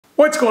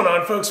What's going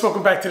on, folks?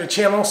 Welcome back to the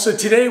channel. So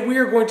today we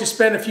are going to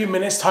spend a few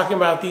minutes talking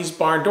about these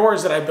barn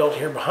doors that I built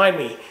here behind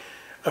me.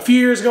 A few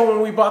years ago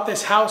when we bought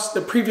this house, the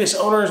previous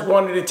owners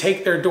wanted to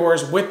take their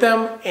doors with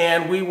them,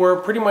 and we were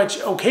pretty much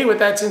okay with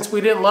that since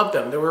we didn't love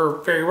them. They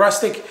were very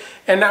rustic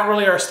and not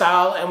really our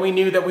style, and we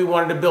knew that we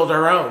wanted to build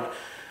our own.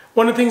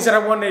 One of the things that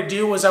I wanted to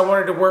do was I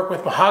wanted to work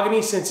with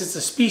mahogany since it's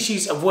a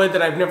species of wood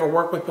that I've never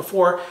worked with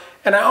before.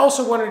 And I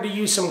also wanted to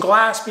use some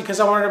glass because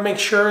I wanted to make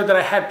sure that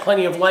I had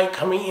plenty of light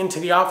coming into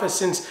the office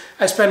since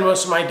I spend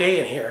most of my day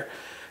in here.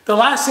 The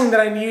last thing that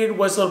I needed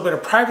was a little bit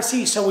of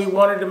privacy, so we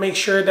wanted to make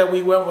sure that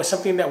we went with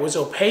something that was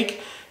opaque.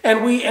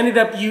 And we ended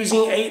up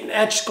using an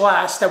etched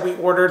glass that we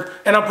ordered,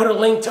 and I'll put a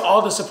link to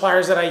all the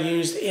suppliers that I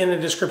used in the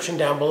description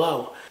down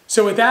below.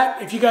 So with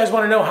that, if you guys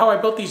want to know how I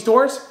built these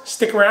doors,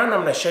 stick around,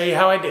 I'm going to show you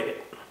how I did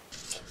it.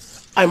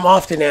 I'm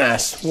often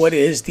asked, what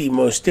is the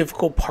most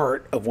difficult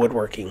part of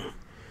woodworking?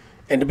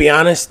 And to be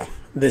honest,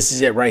 this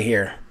is it right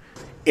here.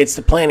 It's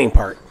the planning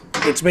part.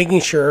 It's making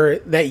sure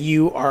that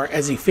you are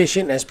as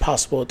efficient as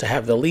possible to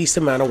have the least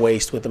amount of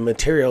waste with the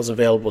materials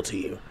available to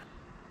you.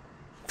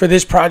 For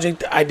this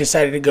project, I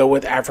decided to go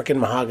with African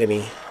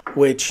Mahogany,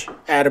 which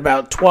at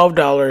about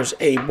 $12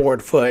 a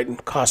board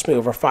foot cost me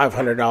over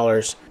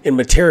 $500 in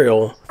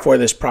material for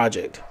this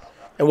project.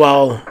 And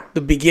while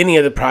the beginning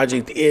of the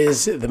project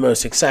is the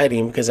most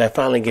exciting because I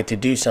finally get to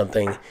do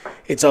something,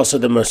 it's also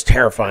the most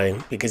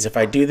terrifying because if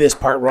I do this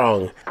part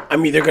wrong,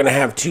 I'm either going to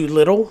have too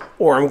little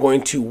or I'm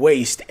going to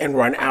waste and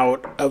run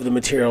out of the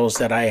materials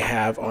that I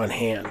have on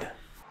hand.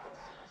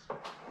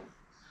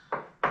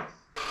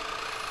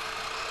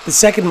 The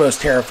second most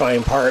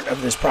terrifying part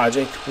of this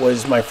project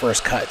was my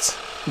first cuts.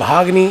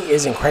 Mahogany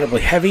is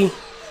incredibly heavy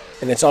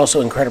and it's also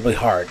incredibly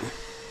hard.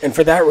 And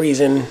for that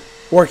reason,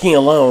 working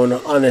alone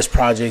on this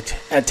project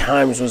at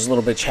times was a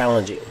little bit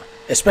challenging,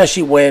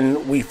 especially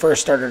when we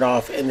first started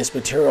off and this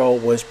material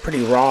was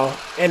pretty raw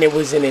and it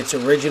was in its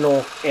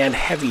original and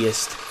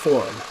heaviest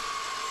form.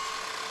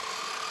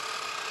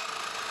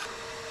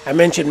 I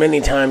mentioned many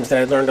times that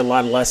I learned a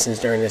lot of lessons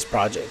during this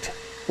project.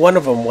 One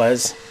of them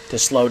was to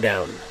slow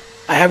down.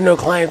 I have no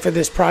client for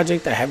this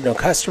project, I have no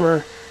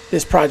customer,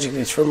 this project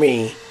is for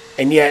me,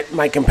 and yet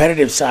my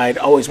competitive side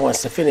always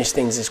wants to finish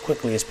things as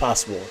quickly as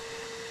possible.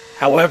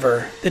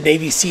 However, the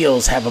Navy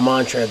SEALs have a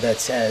mantra that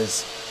says,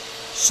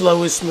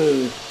 slow is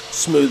smooth,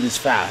 smooth is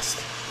fast.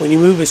 When you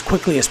move as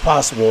quickly as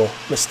possible,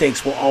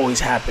 mistakes will always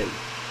happen.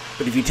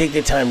 But if you take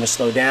the time to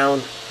slow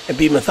down and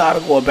be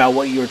methodical about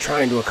what you are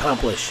trying to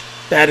accomplish,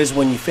 that is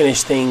when you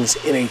finish things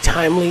in a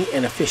timely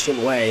and efficient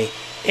way,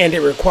 and it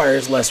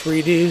requires less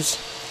redos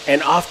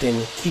and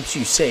often keeps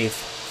you safe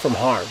from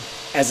harm,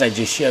 as I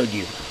just showed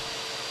you.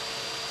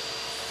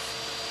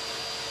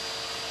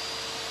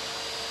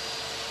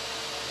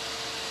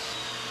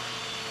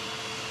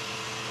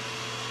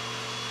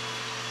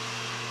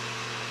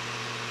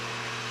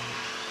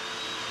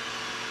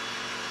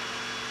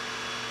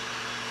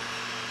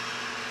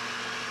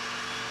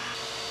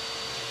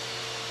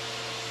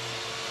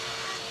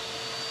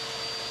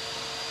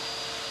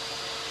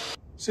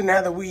 So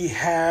now that we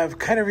have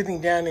cut everything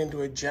down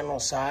into a general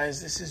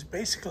size, this is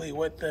basically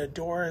what the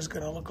door is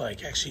going to look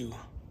like. Actually,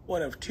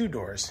 one of two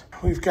doors.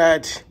 We've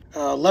got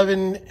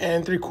 11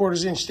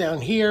 3/4 inch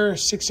down here,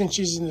 6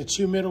 inches in the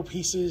two middle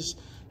pieces,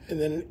 and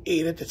then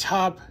 8 at the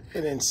top,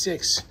 and then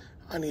 6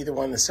 on either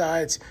one of the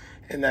sides.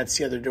 And that's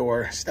the other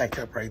door stacked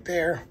up right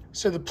there.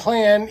 So the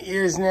plan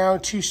is now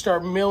to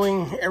start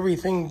milling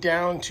everything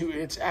down to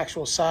its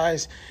actual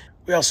size.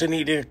 We also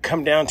need to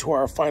come down to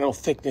our final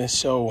thickness.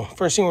 So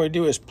first thing we're gonna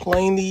do is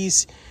plane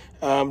these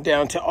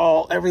down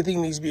to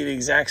everything needs to be the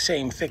exact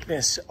same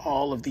thickness,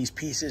 all of these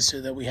pieces,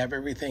 so that we have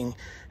everything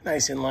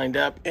nice and lined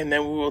up. And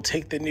then we will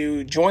take the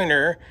new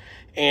joiner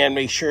and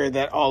make sure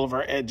that all of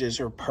our edges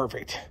are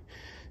perfect.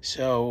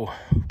 So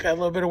we've got a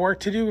little bit of work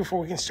to do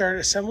before we can start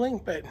assembling,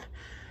 but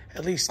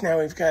at least now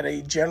we've got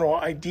a general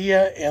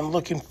idea and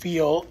look and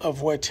feel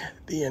of what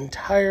the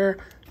entire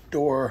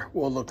door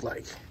will look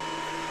like.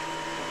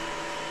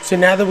 So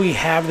now that we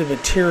have the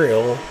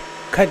material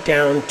cut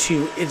down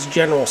to its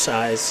general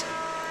size,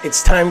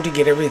 it's time to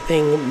get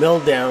everything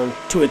milled down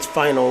to its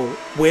final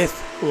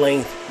width,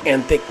 length,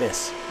 and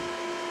thickness.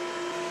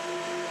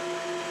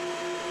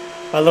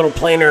 My little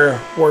planer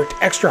worked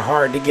extra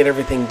hard to get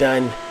everything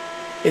done.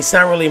 It's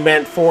not really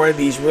meant for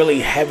these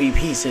really heavy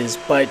pieces,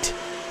 but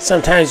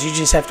sometimes you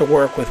just have to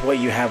work with what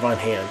you have on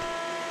hand.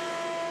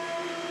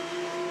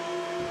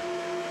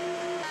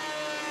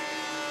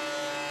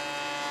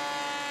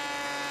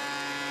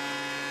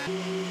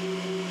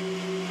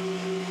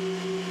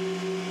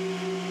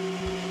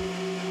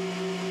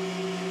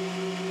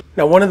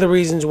 Now, one of the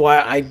reasons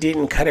why I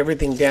didn't cut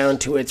everything down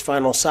to its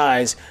final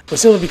size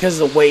was simply because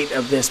of the weight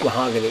of this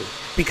mahogany.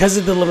 Because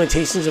of the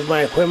limitations of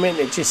my equipment,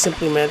 it just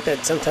simply meant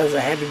that sometimes I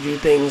had to do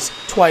things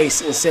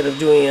twice instead of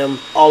doing them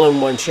all in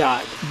one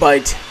shot.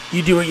 But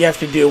you do what you have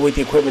to do with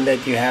the equipment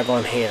that you have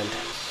on hand.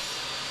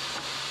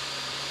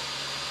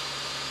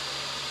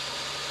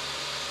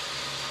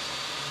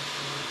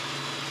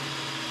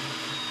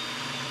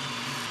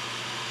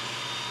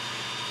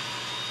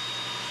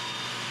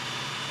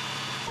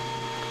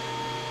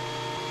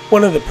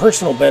 One of the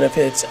personal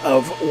benefits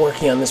of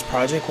working on this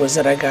project was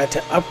that I got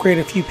to upgrade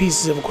a few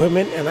pieces of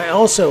equipment, and I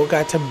also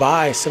got to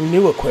buy some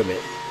new equipment.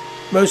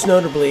 Most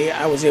notably,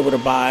 I was able to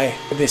buy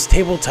this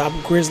tabletop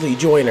Grizzly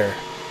joiner.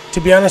 To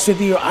be honest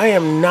with you, I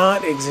am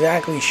not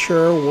exactly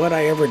sure what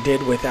I ever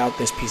did without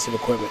this piece of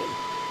equipment.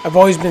 I've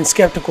always been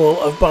skeptical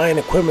of buying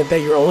equipment that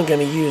you're only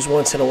going to use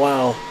once in a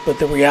while, but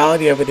the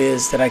reality of it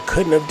is that I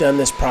couldn't have done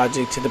this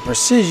project to the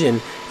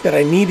precision that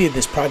I needed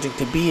this project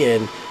to be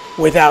in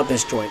without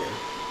this joiner.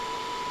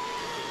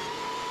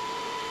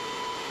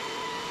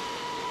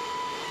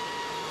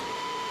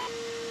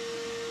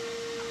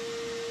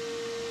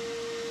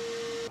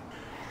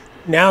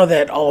 Now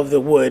that all of the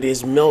wood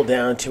is milled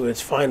down to its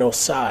final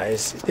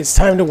size, it's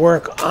time to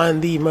work on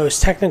the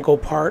most technical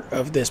part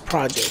of this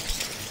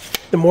project,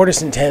 the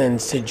mortise and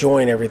tenons to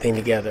join everything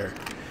together.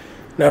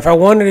 Now, if I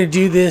wanted to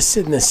do this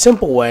in the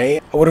simple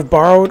way, I would have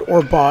borrowed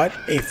or bought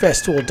a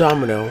Festool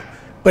domino,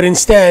 but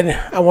instead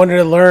I wanted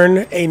to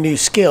learn a new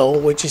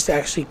skill, which is to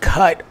actually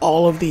cut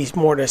all of these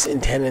mortise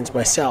and tenons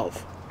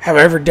myself. Have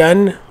I ever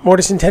done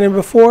mortise and tenon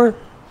before?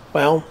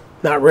 Well,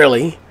 not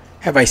really.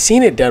 Have I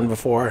seen it done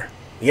before?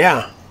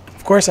 Yeah.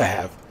 Of course I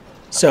have.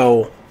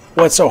 So,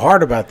 what's so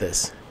hard about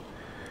this?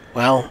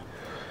 Well,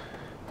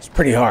 it's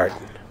pretty hard.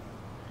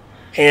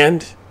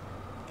 And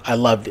I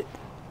loved it.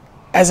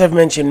 As I've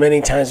mentioned many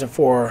times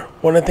before,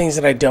 one of the things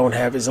that I don't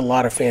have is a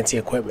lot of fancy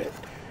equipment.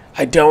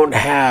 I don't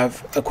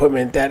have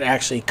equipment that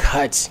actually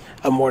cuts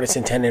a mortise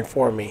and tenon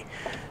for me.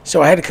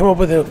 So I had to come up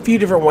with a few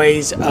different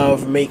ways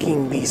of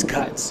making these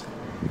cuts.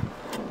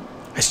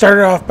 I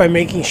started off by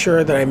making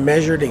sure that I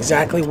measured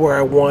exactly where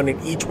I wanted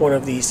each one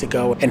of these to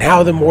go and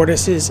how the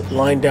mortises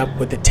lined up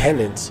with the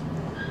tenons.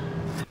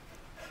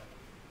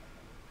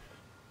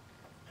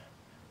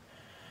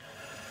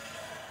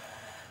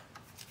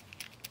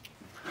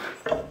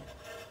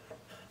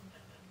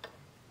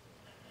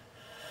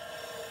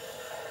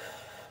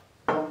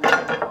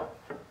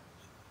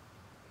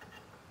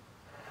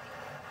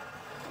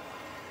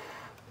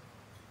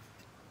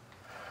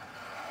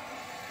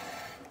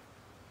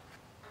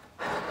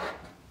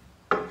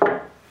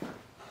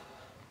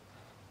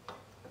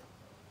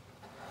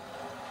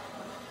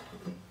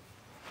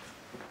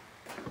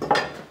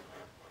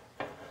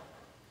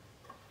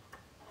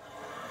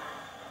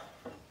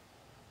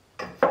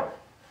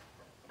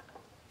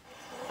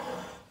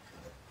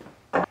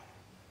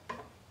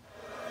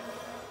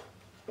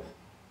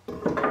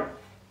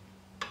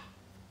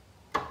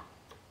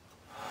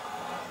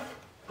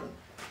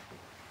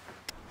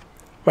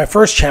 My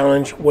first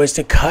challenge was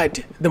to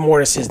cut the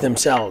mortises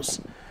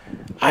themselves.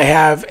 I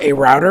have a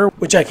router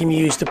which I can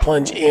use to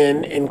plunge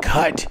in and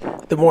cut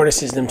the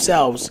mortises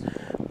themselves,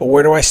 but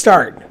where do I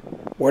start?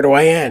 Where do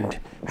I end?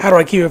 How do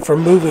I keep it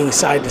from moving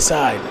side to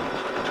side?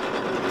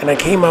 And I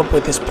came up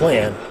with this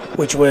plan,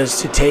 which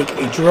was to take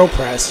a drill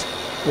press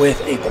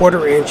with a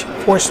 1/4-inch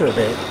Forstner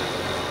bit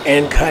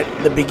and cut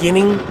the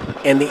beginning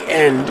and the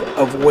end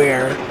of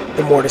where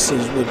the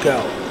mortises would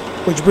go.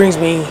 Which brings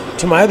me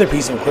to my other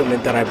piece of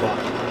equipment that I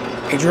bought.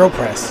 A drill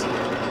press,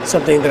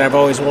 something that I've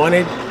always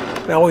wanted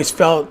and I always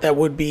felt that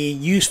would be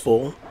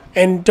useful.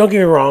 And don't get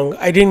me wrong,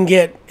 I didn't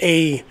get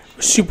a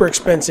super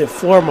expensive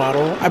floor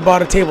model. I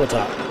bought a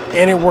tabletop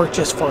and it worked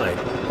just fine.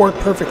 Worked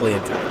perfectly, in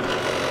fact.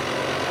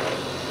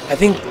 I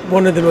think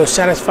one of the most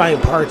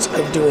satisfying parts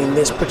of doing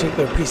this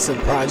particular piece of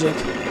the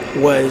project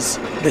was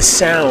the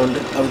sound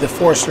of the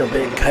Forstner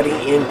bit cutting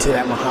into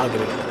that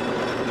mahogany.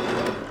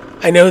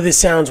 I know this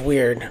sounds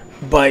weird,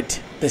 but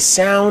the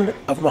sound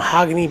of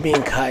mahogany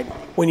being cut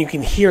when you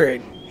can hear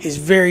it is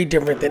very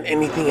different than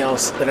anything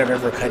else that I've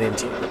ever cut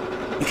into.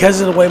 Because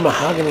of the way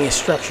mahogany is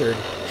structured,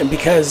 and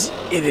because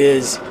it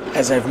is,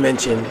 as I've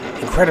mentioned,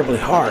 incredibly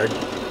hard,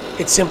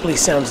 it simply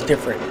sounds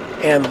different.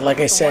 And like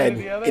I said,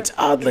 it's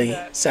oddly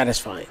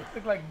satisfying.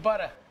 Look like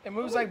butter. It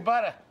moves like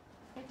butter.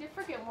 I did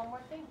forget one more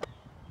thing.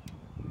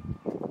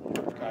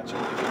 Gotcha.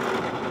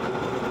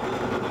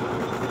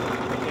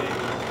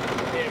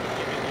 Okay, I'm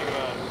giving you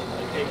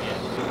a dig yet.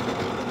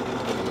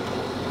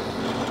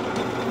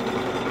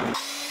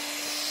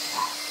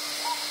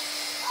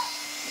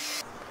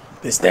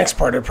 This next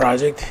part of the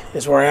project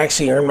is where I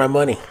actually earned my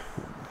money.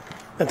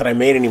 Not that I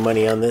made any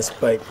money on this,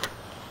 but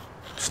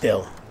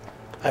still,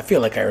 I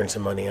feel like I earned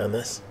some money on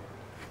this.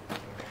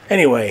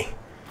 Anyway,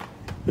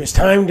 it was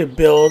time to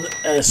build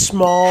a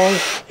small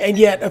and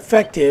yet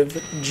effective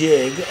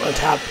jig on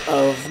top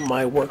of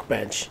my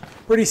workbench.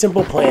 Pretty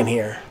simple plan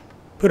here.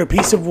 Put a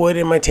piece of wood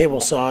in my table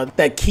saw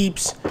that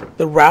keeps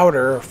the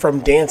router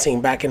from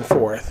dancing back and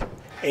forth,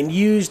 and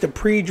use the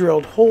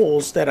pre-drilled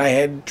holes that I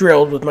had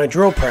drilled with my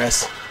drill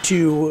press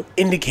to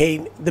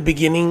indicate the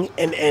beginning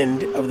and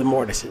end of the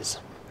mortises.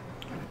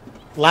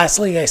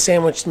 Lastly, I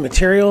sandwiched the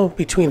material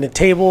between the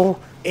table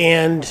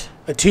and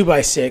a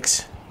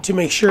 2x6 to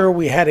make sure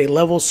we had a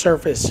level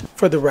surface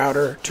for the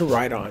router to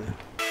ride on.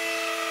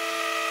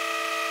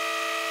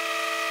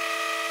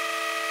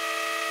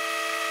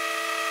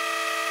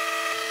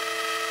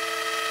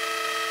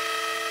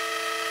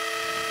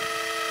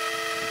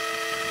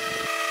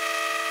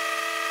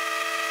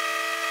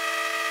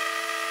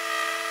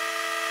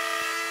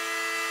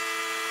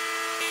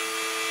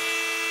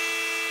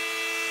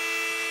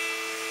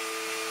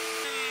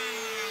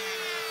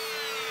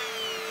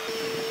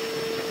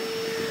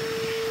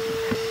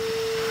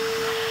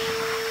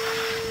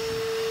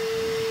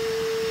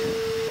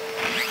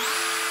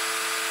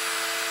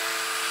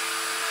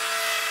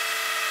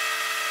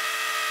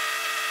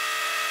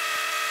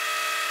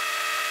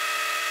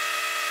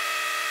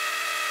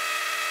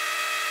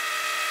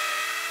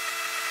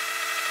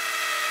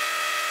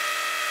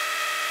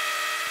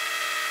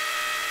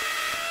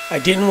 I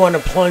didn't want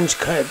to plunge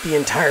cut the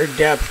entire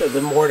depth of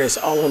the mortise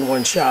all in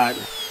one shot,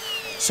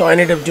 so I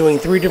ended up doing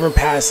 3 different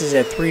passes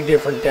at 3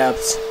 different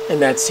depths,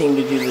 and that seemed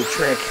to do the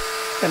trick,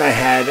 and I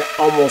had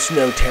almost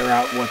no tear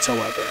out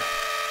whatsoever.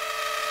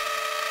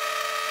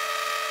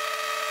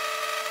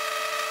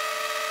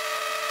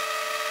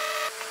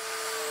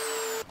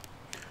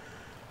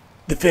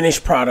 The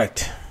finished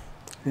product,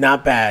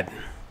 not bad.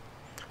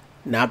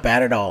 Not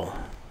bad at all.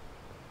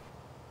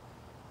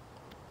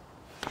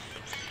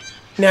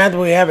 Now that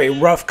we have a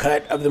rough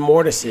cut of the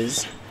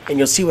mortises, and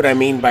you'll see what I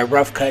mean by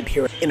rough cut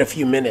here in a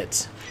few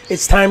minutes,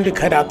 it's time to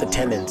cut out the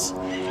tenons.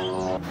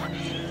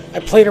 I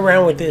played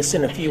around with this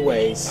in a few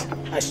ways.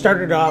 I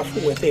started off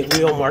with a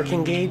wheel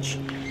marking gauge,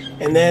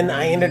 and then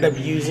I ended up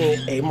using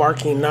a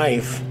marking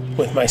knife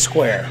with my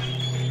square.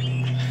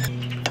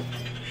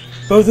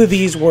 Both of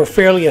these were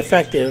fairly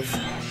effective,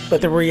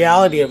 but the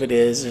reality of it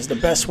is the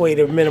best way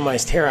to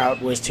minimize tear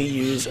out was to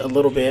use a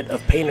little bit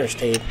of painter's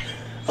tape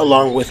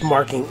along with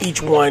marking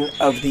each one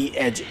of the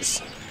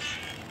edges.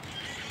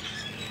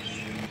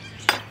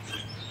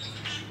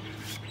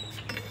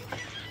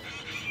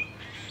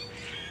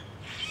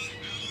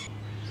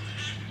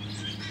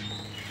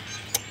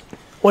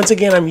 Once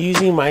again, I'm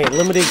using my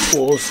limited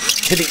tools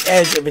to the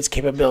edge of its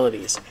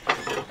capabilities.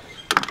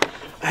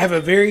 I have a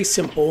very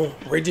simple,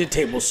 rigid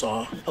table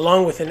saw,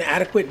 along with an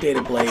adequate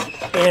data blade,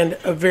 and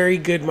a very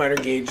good miter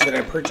gauge that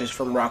I purchased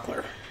from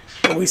Rockler.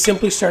 And we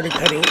simply started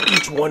cutting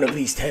each one of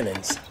these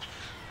tenons.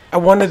 I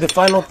wanted the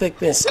final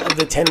thickness of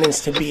the tenons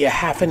to be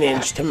 1/2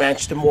 inch to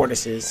match the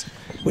mortises,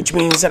 which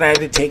means that I had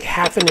to take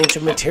 1/2 inch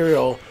of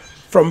material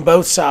from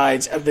both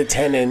sides of the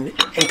tenon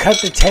and cut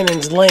the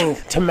tenon's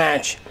length to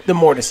match the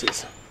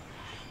mortises.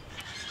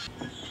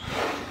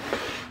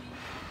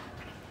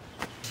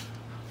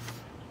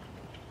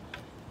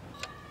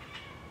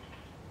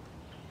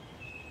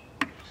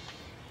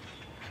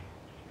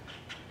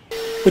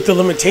 With the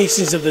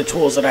limitations of the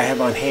tools that I have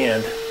on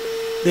hand,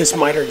 this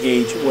miter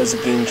gauge was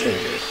a game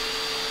changer.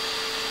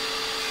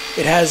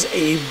 It has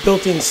a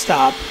built-in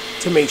stop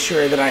to make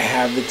sure that I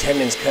have the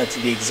tenons cut to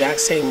the exact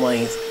same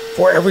length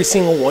for every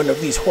single one of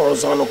these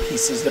horizontal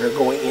pieces that are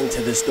going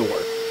into this door.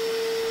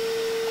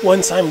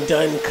 Once I'm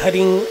done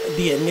cutting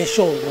the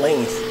initial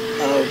length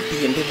of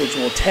the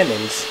individual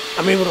tenons,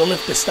 I'm able to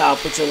lift the stop,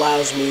 which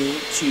allows me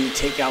to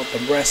take out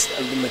the rest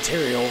of the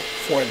material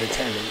for the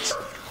tenons.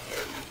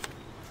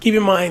 Keep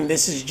in mind,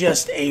 this is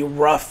just a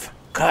rough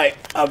cut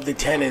of the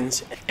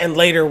tenons, and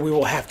later we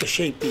will have to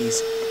shape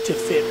these to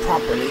fit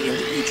properly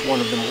into each one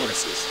of the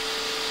mortises.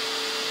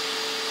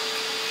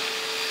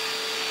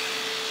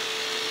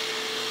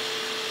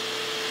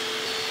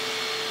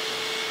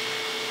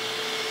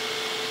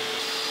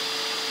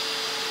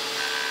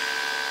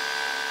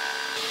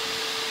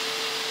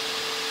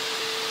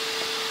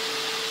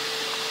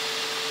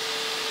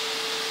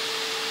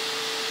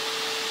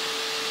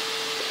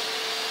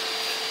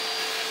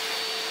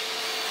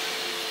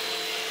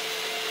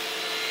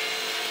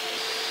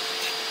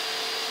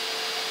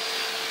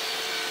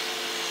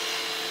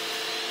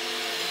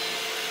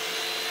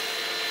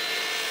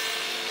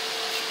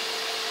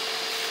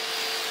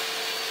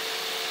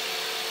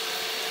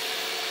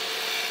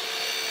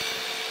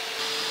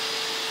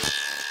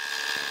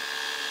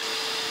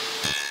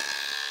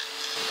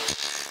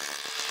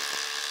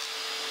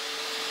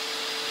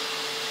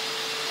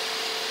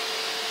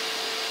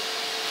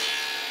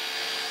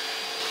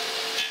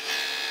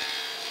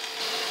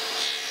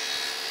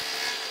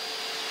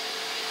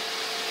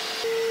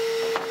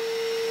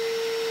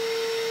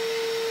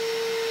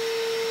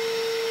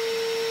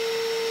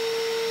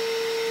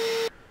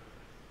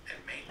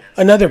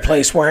 Another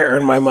place where I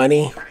earned my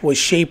money was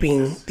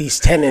shaping these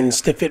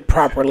tenons to fit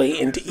properly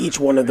into each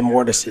one of the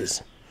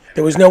mortises.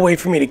 There was no way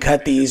for me to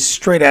cut these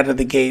straight out of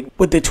the gate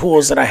with the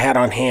tools that I had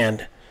on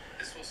hand.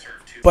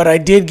 But I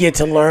did get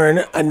to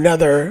learn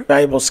another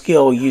valuable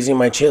skill using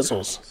my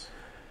chisels.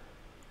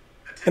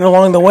 And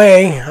along the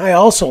way, I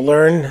also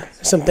learned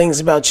some things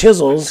about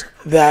chisels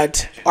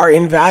that are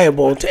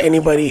invaluable to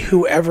anybody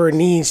who ever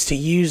needs to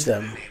use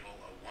them.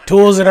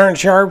 Tools that aren't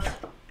sharp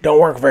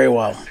don't work very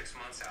well.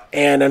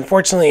 And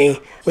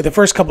unfortunately, with the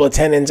first couple of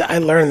tenons, I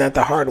learned that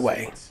the hard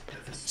way.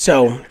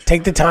 So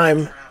take the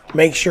time,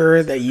 make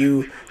sure that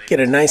you get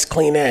a nice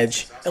clean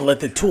edge, and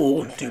let the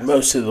tool do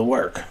most of the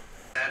work.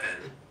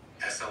 7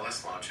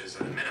 SLS launches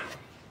at a minimum.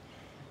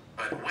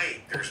 But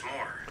wait, there's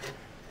more.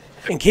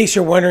 In case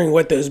you're wondering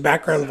what those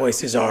background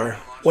voices are,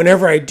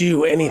 whenever I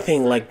do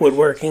anything like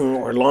woodworking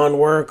or lawn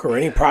work or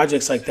any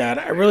projects like that,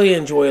 I really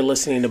enjoy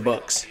listening to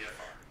books.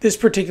 This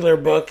particular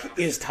book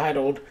is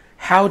titled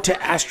How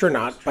to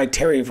Astronaut by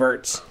Terry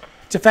Virts.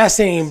 It's a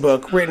fascinating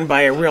book written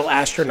by a real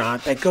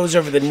astronaut that goes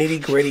over the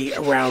nitty-gritty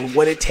around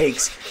what it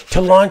takes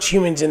to launch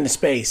humans into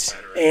space.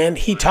 And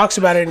he talks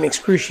about it in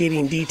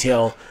excruciating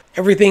detail,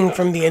 everything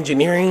from the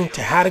engineering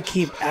to how to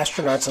keep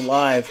astronauts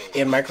alive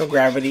in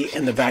microgravity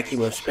and the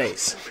vacuum of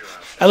space.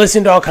 I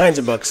listen to all kinds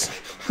of books,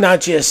 not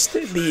just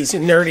these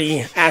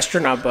nerdy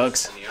astronaut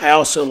books. I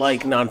also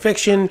like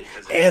nonfiction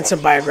and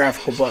some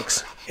biographical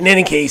books. In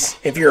any case,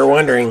 if you're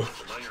wondering,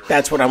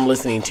 That's what I'm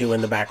listening to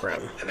in the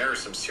background. And there are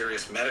some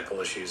serious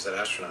medical issues that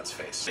astronauts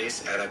face.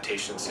 Space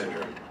adaptation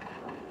syndrome.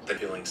 That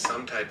feeling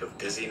some type of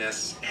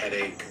dizziness,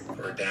 headache,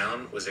 or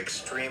down was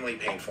extremely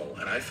painful,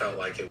 and I felt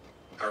like it.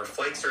 Our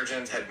flight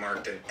surgeons had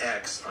marked an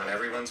X on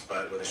everyone's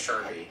butt with a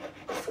Sharpie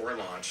before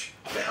launch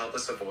to help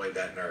us avoid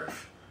that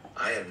nerve.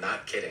 I am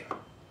not kidding.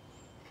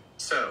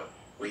 So,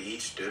 we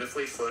each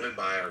dutifully floated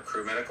by our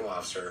crew medical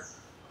officer,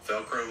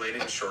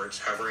 Velcro-laden shorts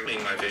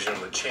hovering. My vision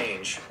would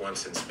change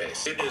once in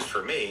space. Good news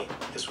for me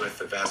is with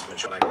the vast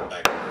majority when I go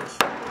back to Earth.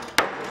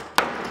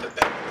 The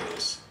bad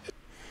news.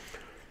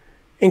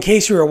 In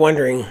case you were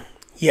wondering,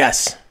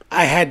 yes,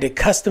 I had to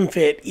custom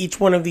fit each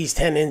one of these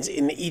tendons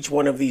into each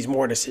one of these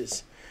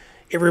mortises.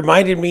 It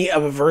reminded me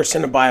of a verse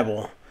in the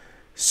Bible,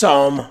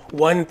 Psalm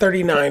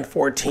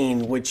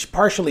 139:14, which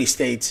partially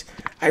states,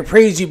 "I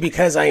praise you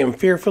because I am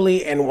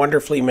fearfully and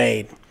wonderfully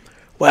made."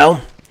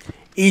 Well,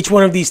 each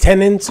one of these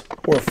tendons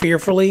were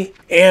fearfully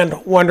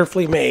and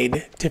wonderfully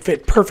made to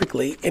fit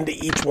perfectly into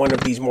each one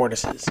of these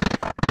mortises.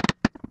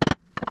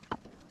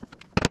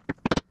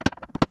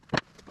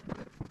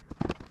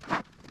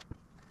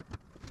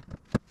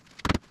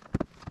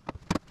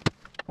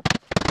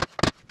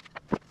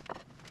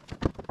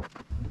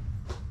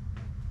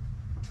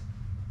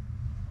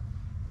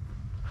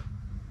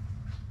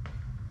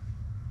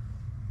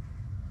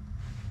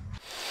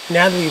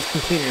 Now that we've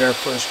completed our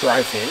first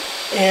dry fit,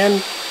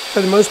 and for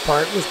the most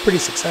part was pretty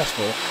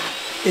successful,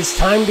 it's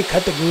time to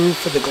cut the groove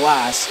for the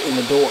glass in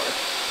the door.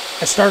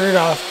 I started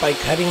off by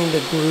cutting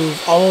the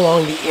groove all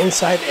along the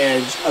inside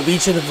edge of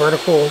each of the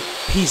vertical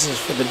pieces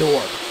for the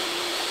door.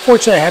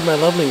 Fortunately, I had my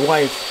lovely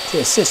wife to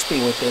assist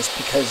me with this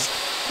because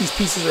these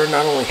pieces are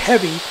not only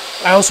heavy,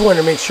 I also wanted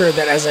to make sure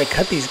that as I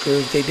cut these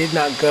grooves, they did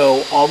not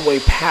go all the way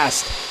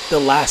past the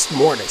last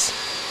mortise.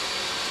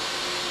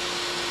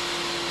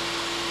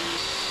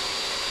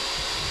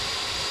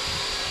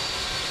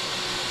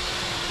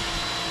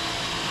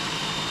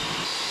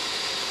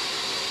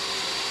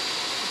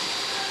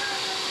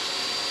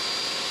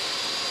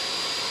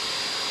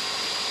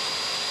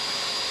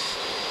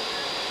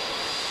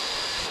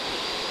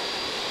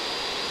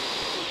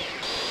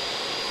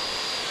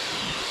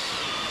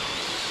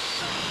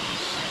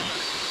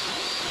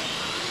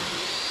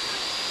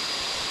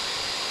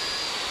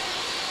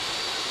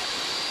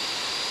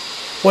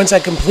 Once I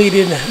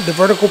completed the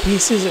vertical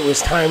pieces, it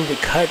was time to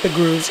cut the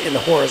grooves in the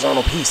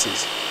horizontal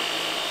pieces.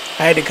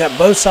 I had to cut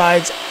both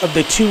sides of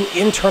the two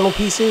internal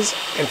pieces,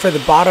 and for the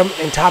bottom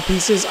and top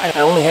pieces, I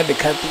only had to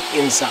cut the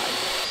inside.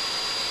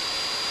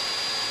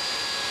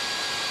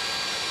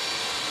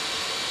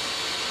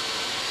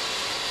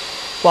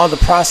 While the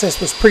process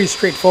was pretty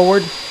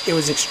straightforward, it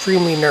was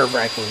extremely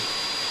nerve-wracking.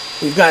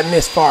 We've gotten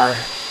this far.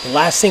 The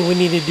last thing we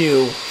need to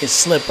do is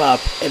slip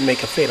up and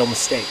make a fatal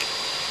mistake.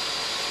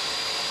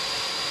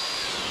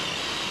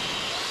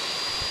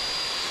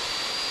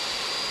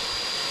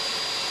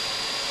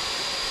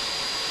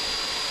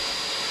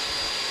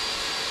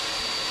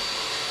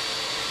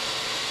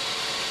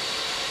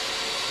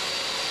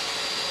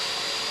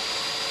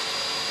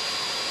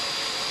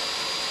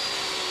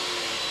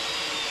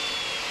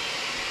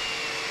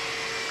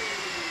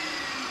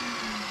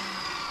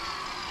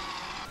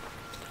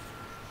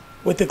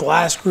 With the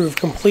glass groove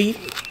complete,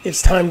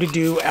 it's time to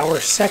do our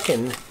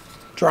second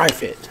dry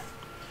fit.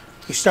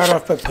 We start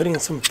off by putting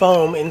some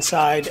foam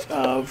inside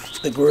of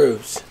the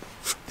grooves.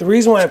 The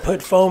reason why I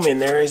put foam in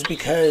there is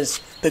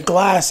because the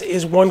glass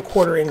is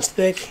 1/4 inch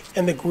thick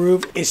and the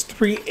groove is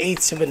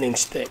 3/8 of an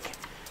inch thick.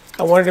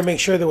 I wanted to make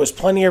sure there was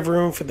plenty of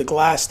room for the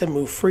glass to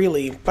move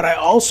freely, but I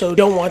also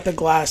don't want the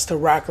glass to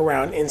rack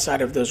around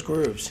inside of those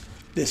grooves.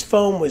 This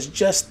foam was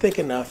just thick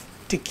enough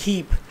to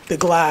keep the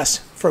glass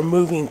from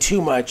moving too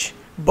much,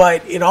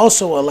 but it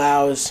also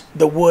allows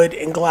the wood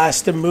and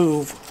glass to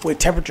move with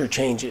temperature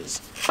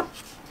changes.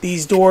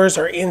 These doors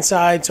are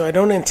inside, so I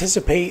don't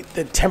anticipate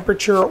the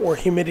temperature or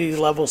humidity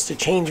levels to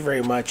change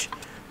very much,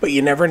 but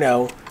you never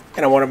know,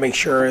 and I want to make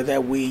sure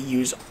that we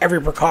use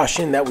every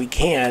precaution that we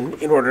can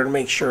in order to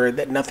make sure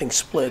that nothing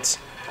splits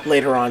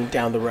later on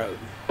down the road.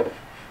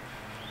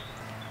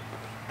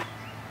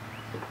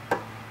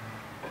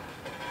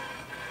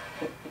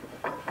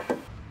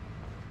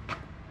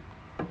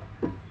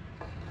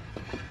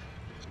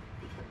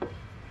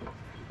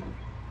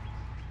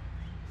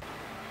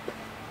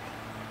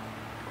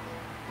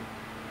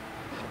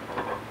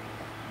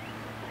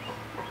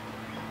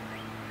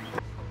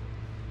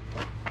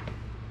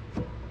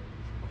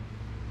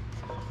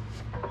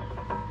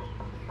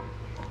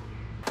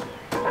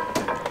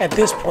 At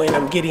this point,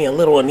 I'm getting a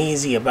little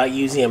uneasy about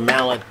using a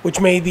mallet,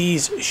 which made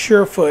these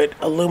Surefoot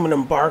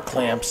aluminum bar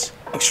clamps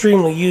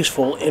extremely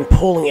useful in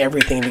pulling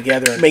everything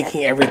together and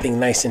making everything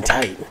nice and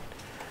tight.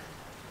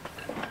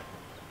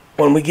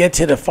 When we get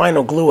to the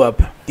final glue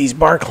up, these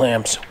bar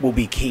clamps will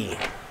be key.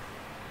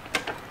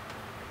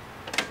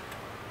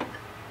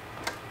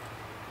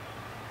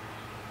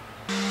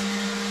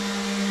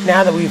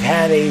 Now that we've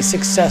had a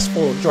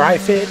successful dry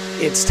fit,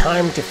 it's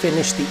time to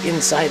finish the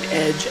inside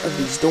edge of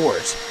these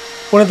doors.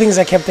 One of the things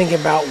I kept thinking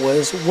about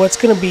was what's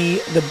going to be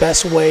the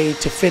best way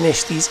to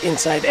finish these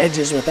inside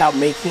edges without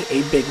making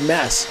a big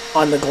mess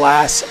on the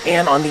glass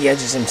and on the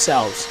edges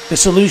themselves. The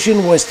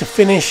solution was to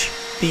finish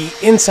the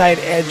inside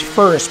edge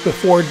first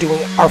before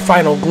doing our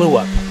final glue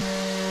up.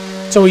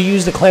 So we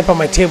used the clamp on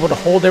my table to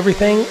hold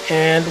everything,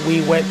 and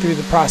we went through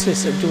the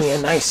process of doing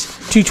a nice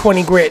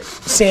 220 grit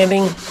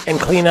sanding and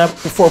cleanup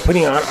before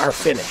putting on our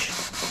finish.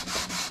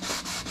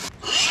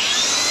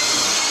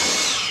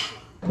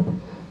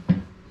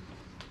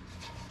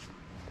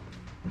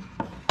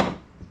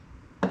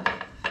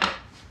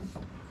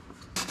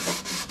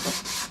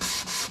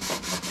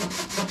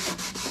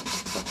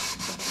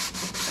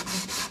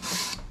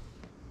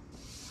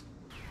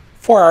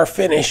 For our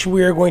finish,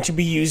 we are going to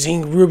be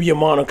using Rubia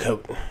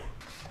Monocoat.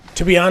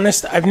 To be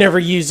honest, I've never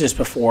used this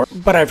before,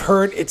 but I've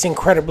heard it's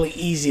incredibly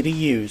easy to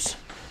use.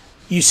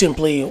 You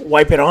simply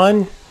wipe it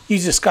on,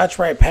 use a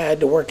Scotch-Brite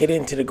pad to work it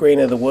into the grain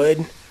of the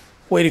wood,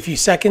 wait a few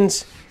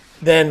seconds,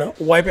 then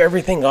wipe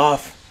everything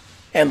off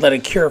and let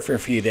it cure for a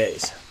few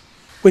days.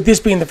 With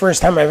this being the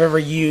first time I've ever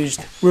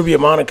used Rubia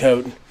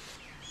Monocoat,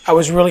 I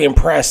was really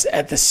impressed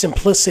at the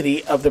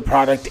simplicity of the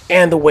product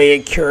and the way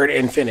it cured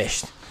and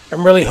finished.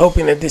 I'm really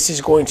hoping that this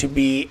is going to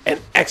be an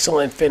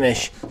excellent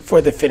finish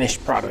for the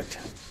finished product.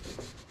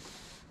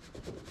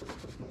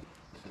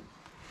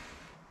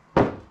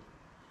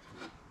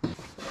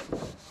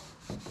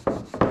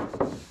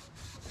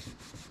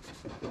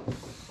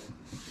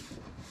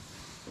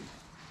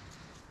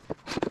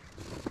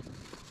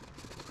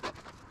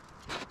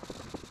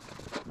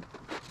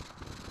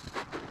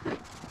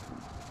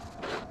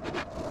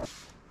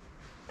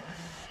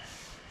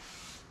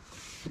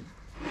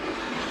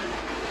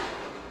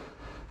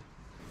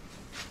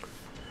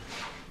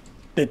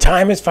 The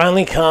time has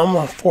finally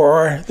come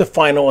for the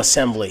final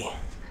assembly.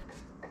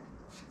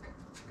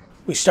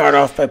 We start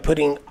off by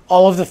putting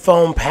all of the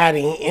foam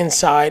padding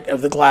inside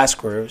of the glass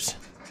grooves.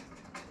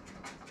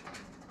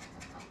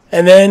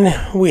 And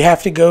then we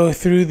have to go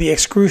through the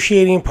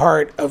excruciating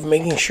part of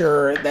making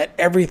sure that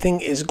everything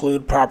is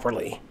glued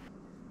properly.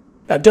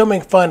 Now, don't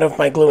make fun of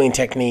my gluing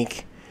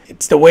technique.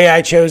 It's the way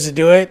I chose to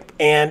do it,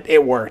 and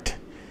it worked.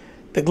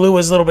 The glue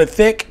was a little bit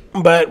thick,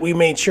 but we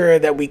made sure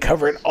that we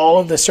covered all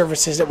of the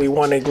surfaces that we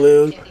wanted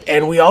glued,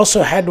 and we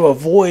also had to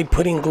avoid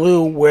putting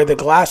glue where the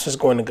glass was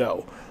going to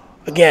go.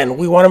 Again,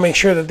 we want to make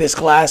sure that this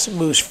glass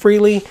moves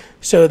freely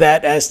so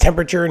that as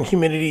temperature and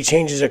humidity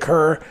changes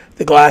occur,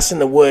 the glass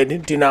and the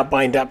wood do not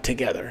bind up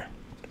together.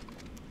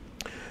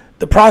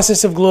 The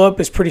process of glue up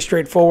is pretty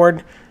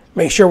straightforward.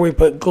 Make sure we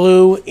put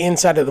glue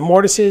inside of the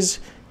mortises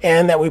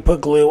and that we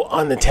put glue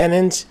on the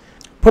tenons.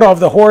 Put all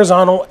of the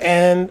horizontal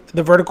and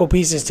the vertical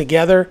pieces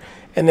together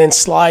and then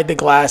slide the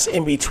glass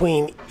in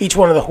between each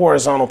one of the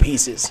horizontal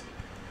pieces.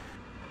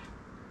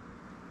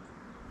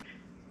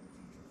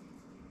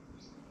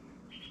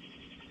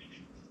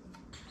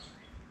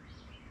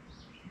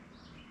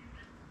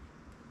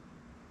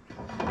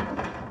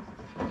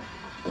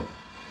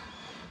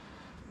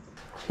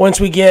 Once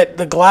we get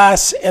the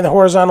glass and the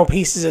horizontal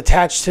pieces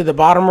attached to the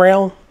bottom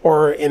rail,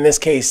 or in this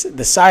case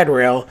the side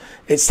rail,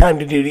 it's time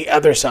to do the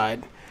other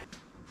side.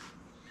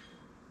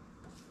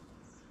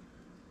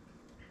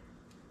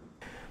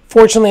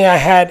 Fortunately, I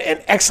had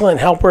an excellent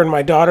helper in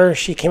my daughter.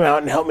 She came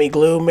out and helped me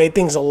glue, made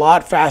things a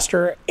lot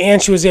faster,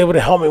 and she was able to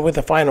help me with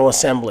the final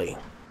assembly.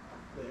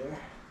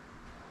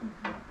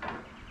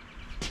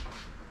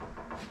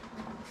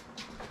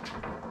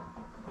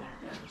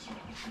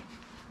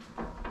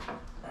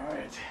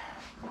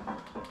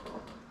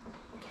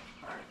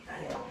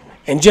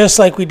 And just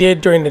like we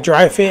did during the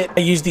dry fit, I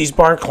used these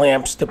bar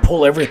clamps to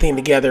pull everything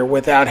together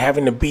without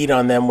having to beat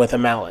on them with a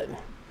mallet.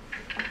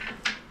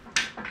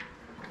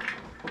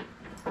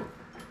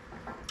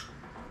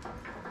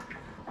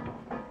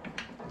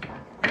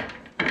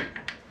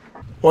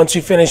 Once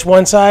we finished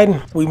one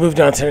side, we moved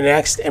on to the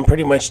next and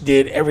pretty much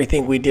did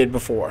everything we did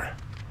before.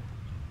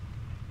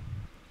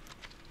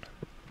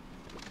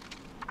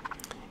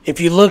 If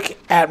you look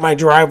at my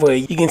driveway,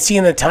 you can see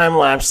in the time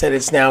lapse that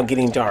it's now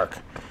getting dark.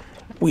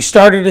 We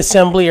started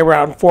assembly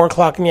around 4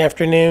 o'clock in the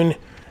afternoon,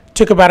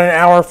 took about an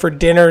hour for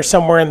dinner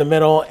somewhere in the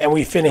middle, and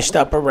we finished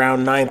up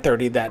around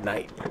 9:30 that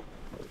night.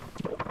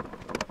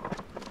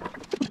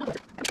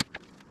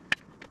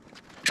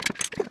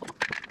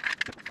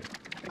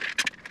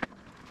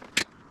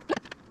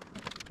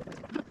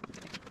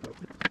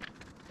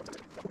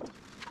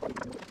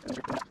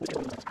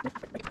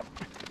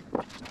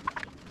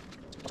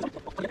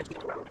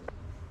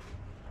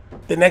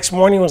 The next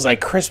morning was like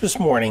Christmas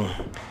morning.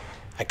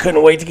 I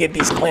couldn't wait to get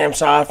these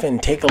clamps off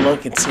and take a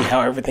look and see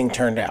how everything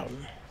turned out.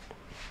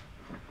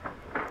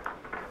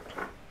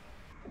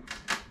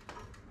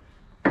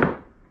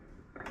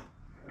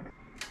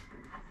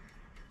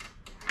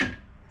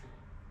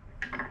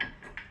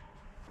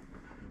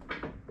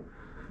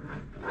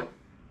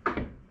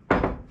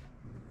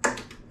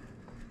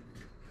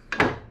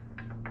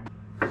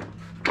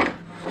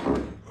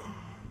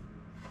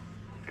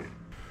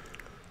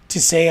 To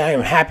say I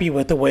am happy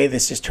with the way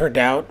this has turned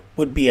out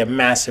would be a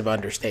massive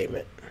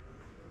understatement.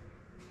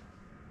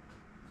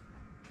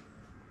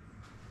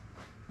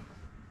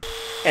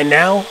 And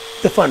now,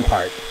 the fun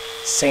part,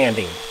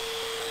 sanding.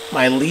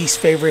 My least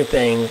favorite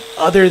thing,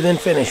 other than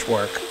finish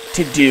work,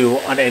 to do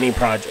on any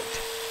project.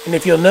 And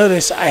if you'll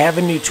notice, I have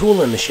a new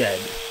tool in the shed.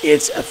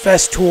 It's a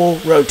Festool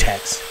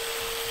Rotex.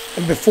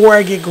 And before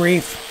I get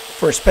grief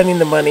for spending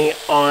the money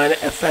on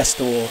a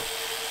Festool,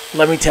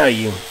 let me tell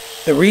you,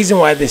 the reason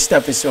why this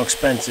stuff is so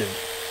expensive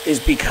is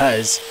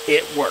because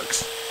it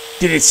works.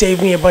 Did it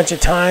save me a bunch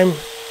of time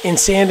in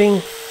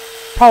sanding?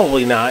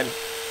 Probably not.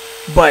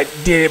 But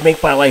did it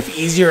make my life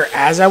easier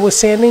as I was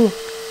sanding?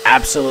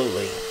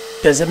 Absolutely.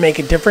 Does it make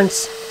a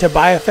difference to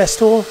buy a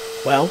Festool?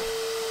 Well,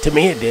 to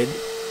me it did,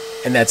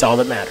 and that's all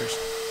that matters.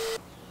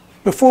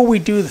 Before we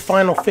do the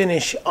final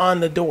finish on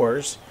the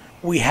doors,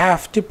 we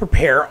have to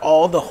prepare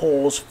all the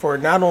holes for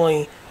not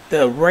only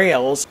the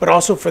rails, but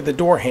also for the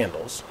door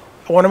handles.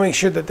 I want to make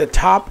sure that the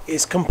top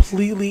is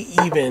completely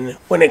even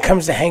when it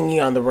comes to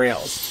hanging on the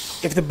rails.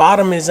 If the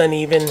bottom is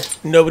uneven,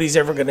 nobody's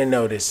ever going to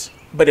notice.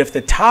 But if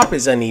the top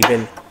is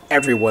uneven,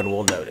 everyone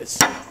will notice.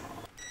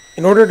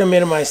 In order to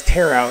minimize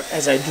tear out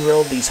as I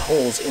drilled these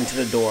holes into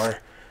the door,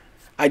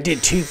 I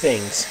did two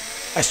things.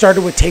 I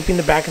started with taping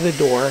the back of the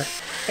door,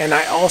 and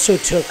I also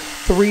took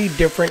 3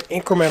 different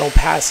incremental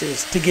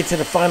passes to get to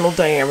the final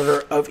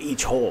diameter of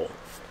each hole.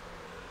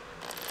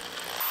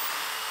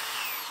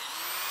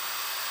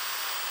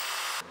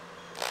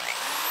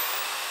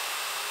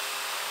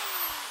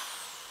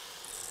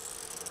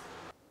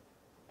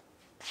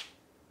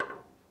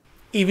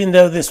 Even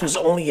though this was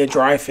only a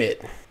dry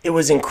fit, it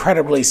was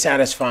incredibly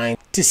satisfying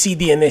to see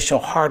the initial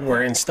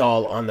hardware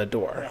install on the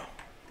door.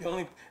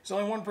 There's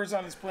only one person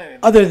on this planet.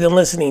 Other than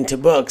listening to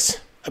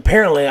books,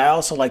 apparently I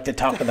also like to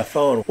talk on the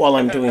phone while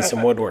I'm doing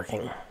some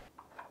woodworking.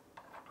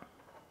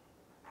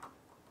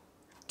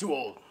 Too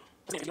old.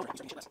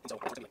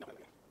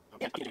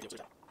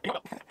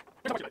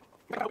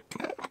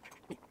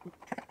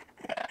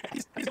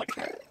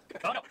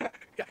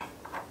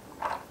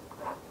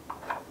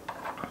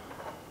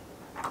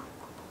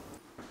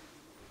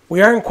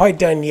 We aren't quite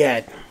done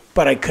yet,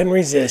 but I couldn't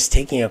resist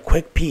taking a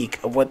quick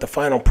peek of what the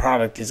final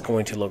product is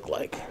going to look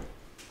like.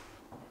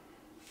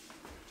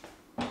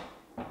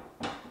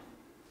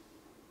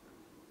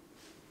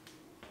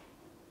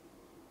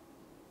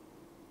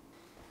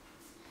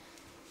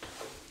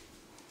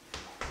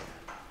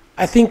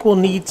 I think we'll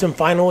need some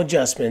final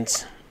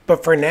adjustments,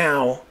 but for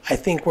now, I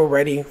think we're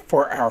ready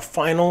for our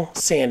final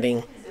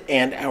sanding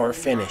and our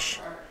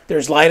finish.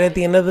 There's light at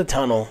the end of the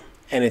tunnel,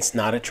 and it's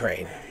not a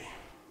train.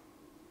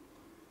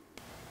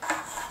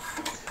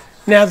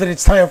 Now that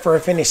it's time for a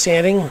finish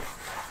sanding,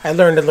 I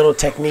learned a little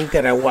technique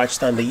that I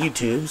watched on the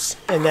YouTubes,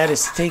 and that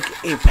is to take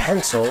a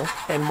pencil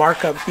and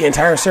mark up the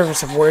entire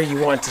surface of where you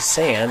want to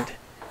sand.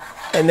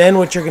 And then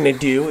what you're going to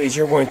do is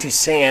you're going to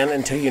sand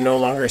until you no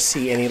longer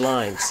see any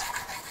lines.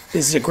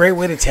 This is a great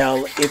way to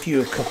tell if you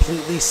have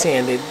completely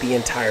sanded the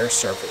entire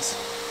surface.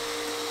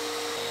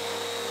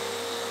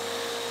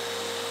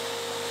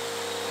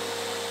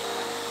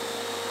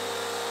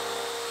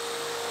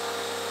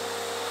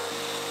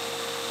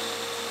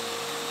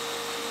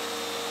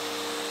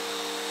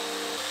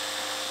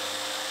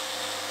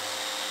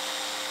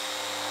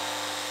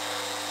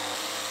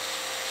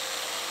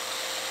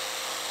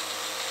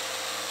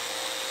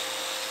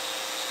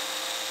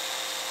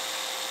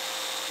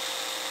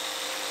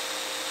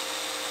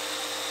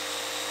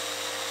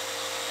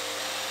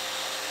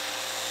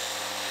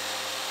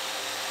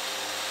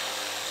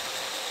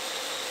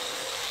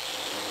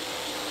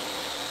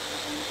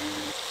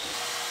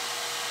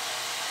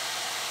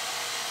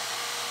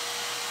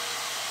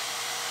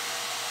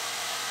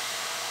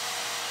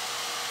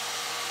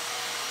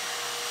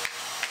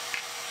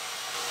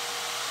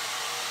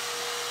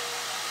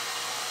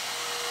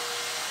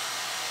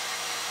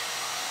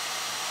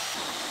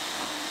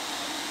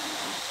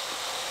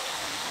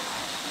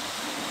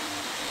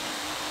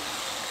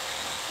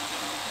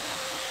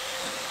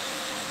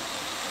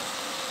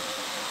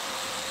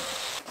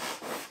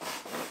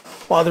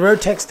 While the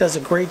Rotex does a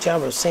great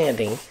job of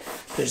sanding,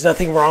 there's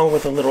nothing wrong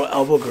with a little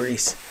elbow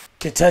grease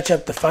to touch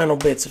up the final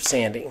bits of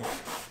sanding.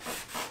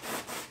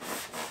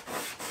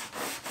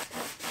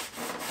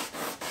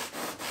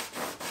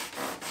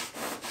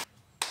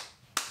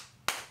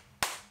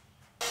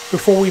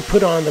 Before we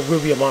put on the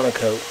Rubio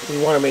monocoat,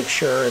 we want to make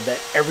sure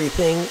that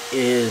everything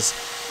is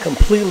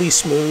completely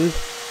smooth,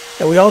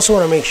 and we also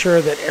want to make sure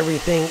that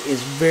everything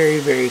is very,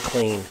 very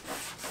clean.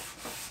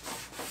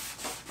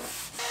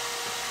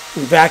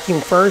 We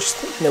vacuum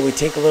first, and then we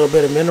take a little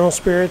bit of mineral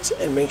spirits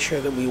and make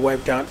sure that we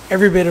wipe down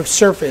every bit of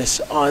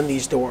surface on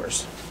these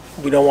doors.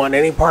 We don't want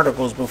any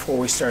particles before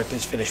we start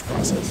this finish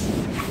process.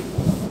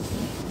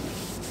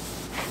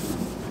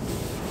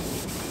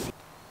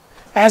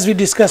 As we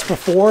discussed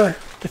before,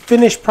 the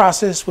finish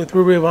process with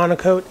Rubio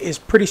monocoat is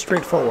pretty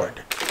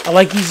straightforward. I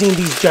like using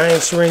these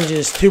giant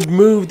syringes to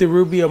move the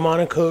Rubio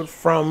monocoat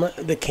from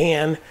the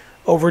can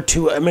over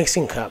to a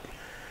mixing cup.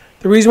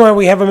 The reason why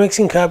we have a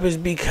mixing cup is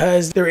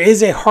because there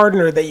is a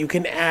hardener that you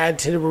can add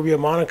to the Rubio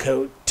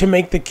monocoat to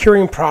make the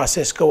curing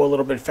process go a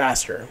little bit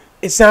faster.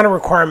 It's not a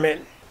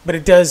requirement, but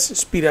it does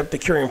speed up the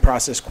curing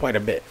process quite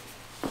a bit.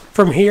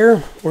 From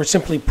here, we're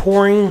simply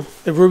pouring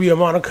the Rubio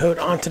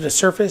Monocoat onto the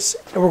surface,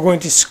 and we're going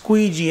to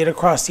squeegee it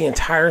across the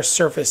entire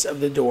surface of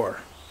the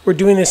door. We're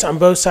doing this on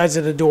both sides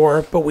of the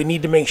door, but we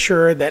need to make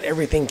sure that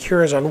everything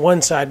cures on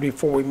one side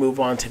before we move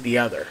on to the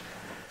other.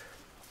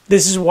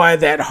 This is why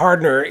that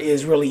hardener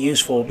is really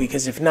useful,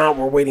 because if not,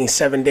 we're waiting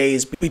 7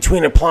 days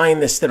between applying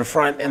this to the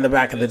front and the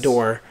back of the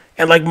door.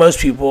 And like most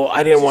people,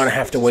 I didn't want to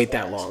have to wait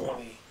that long.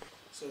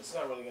 So it's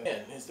not really going to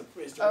end.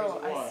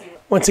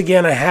 Once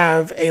again, I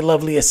have a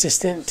lovely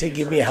assistant to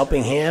give me a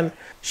helping hand.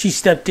 She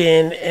stepped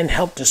in and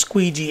helped to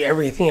squeegee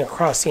everything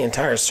across the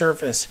entire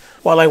surface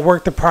while I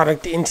worked the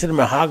product into the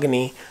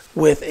mahogany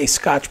with a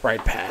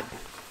Scotch-Brite pad.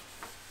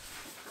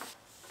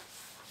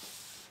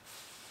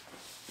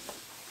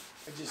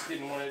 I just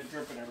didn't want it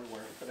dripping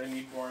everywhere, but I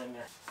need more in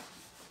there.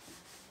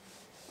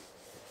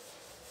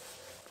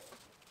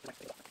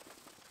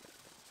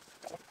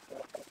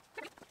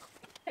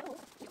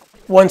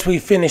 Once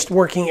we've finished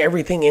working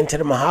everything into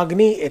the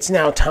mahogany, it's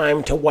now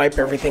time to wipe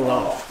everything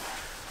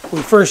off.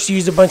 We first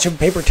used a bunch of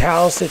paper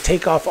towels to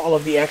take off all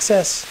of the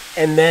excess,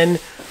 and then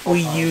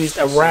we used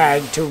a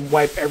rag to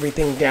wipe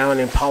everything down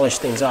and polish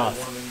things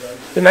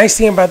off. The nice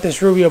thing about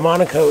this Rubio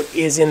Monocoat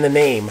is in the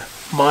name,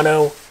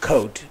 mono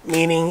coat,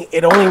 meaning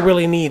it only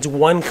really needs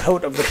one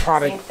coat of the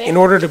product in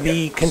order to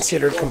be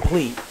considered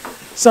complete.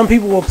 Some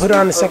people will put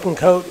on a second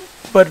coat,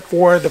 but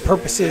for the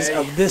purposes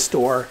of this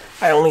door,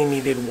 I only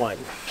needed one.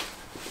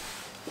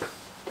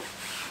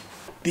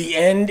 The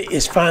end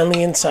is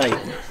finally in sight.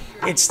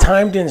 It's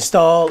time to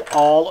install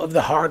all of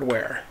the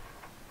hardware.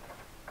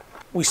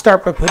 We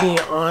start by putting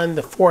on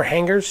the 4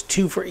 hangers,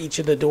 2 for each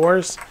of the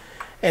doors,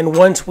 and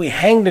once we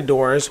hang the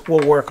doors,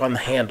 we'll work on the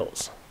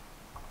handles.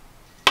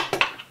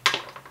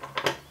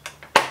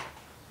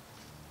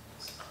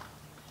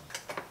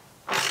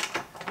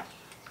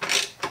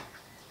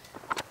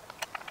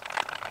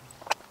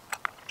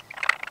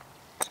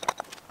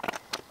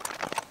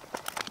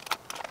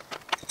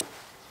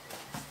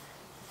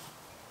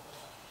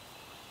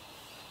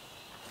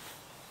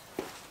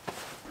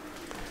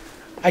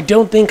 I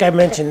don't think I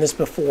mentioned this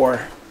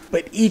before,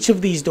 but each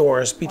of these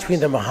doors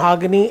between the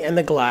mahogany and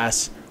the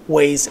glass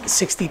weighs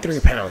 63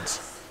 pounds.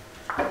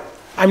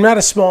 I'm not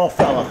a small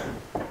fella,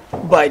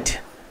 but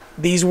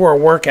these were a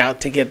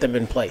workout to get them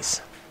in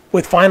place.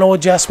 With final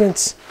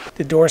adjustments,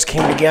 the doors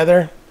came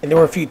together, and there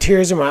were a few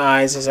tears in my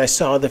eyes as I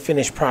saw the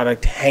finished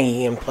product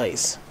hanging in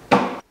place.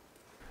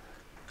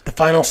 The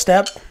final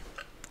step,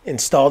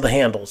 install the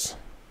handles.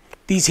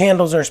 These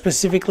handles are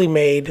specifically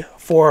made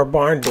for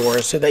barn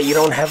doors so that you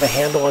don't have a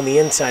handle on the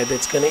inside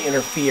that's going to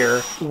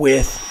interfere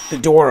with the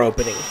door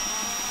opening.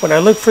 When I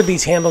looked for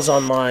these handles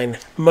online,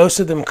 most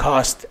of them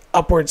cost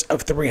upwards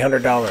of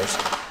 $300,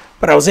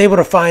 but I was able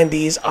to find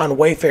these on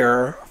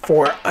Wayfair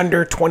for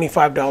under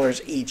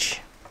 $25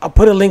 each. I'll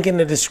put a link in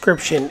the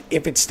description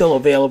if it's still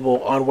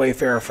available on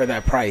Wayfair for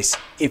that price,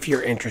 if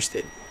you're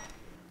interested.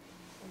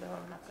 No,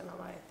 I'm not gonna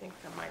lie, I think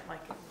I might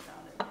like it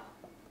without it.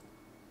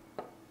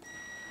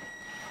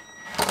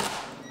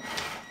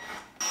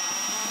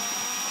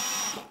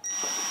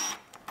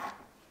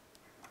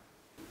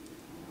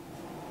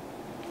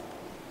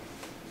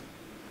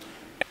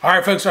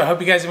 Alright folks, so I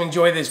hope you guys have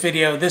enjoyed this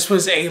video. This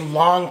was a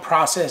long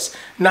process,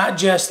 not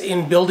just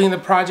in building the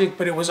project,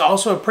 but it was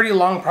also a pretty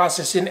long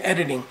process in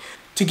editing.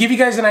 To give you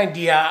guys an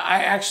idea,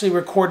 I actually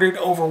recorded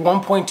over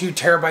 1.2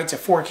 terabytes of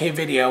 4K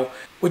video,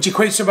 which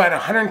equates to about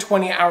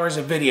 120 hours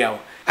of video.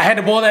 I had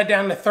to boil that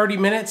down to 30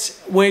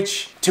 minutes,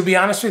 which, to be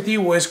honest with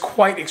you, was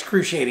quite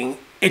excruciating.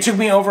 It took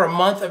me over a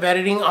month of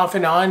editing off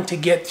and on to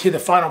get to the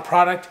final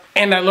product,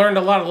 and I learned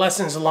a lot of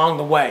lessons along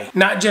the way.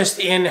 Not just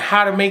in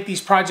how to make these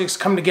projects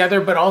come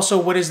together, but also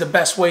what is the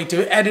best way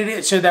to edit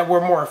it so that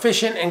we're more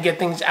efficient and get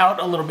things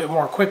out a little bit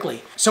more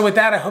quickly. So with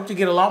that, I hope to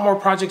get a lot more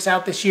projects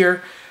out this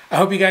year. I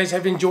hope you guys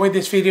have enjoyed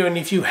this video, and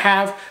if you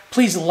have,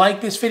 please like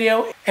this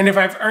video. And if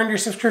I've earned your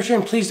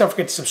subscription, please don't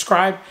forget to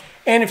subscribe.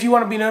 And if you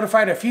want to be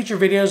notified of future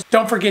videos,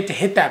 don't forget to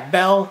hit that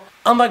bell.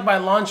 Unlike my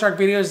lawn shark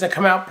videos that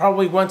come out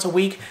probably once a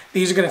week,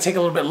 these are going to take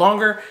a little bit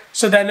longer.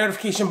 So that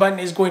notification button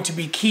is going to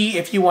be key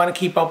if you want to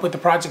keep up with the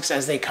projects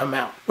as they come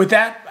out. With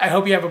that, I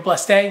hope you have a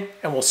blessed day,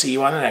 and we'll see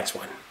you on the next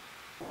one.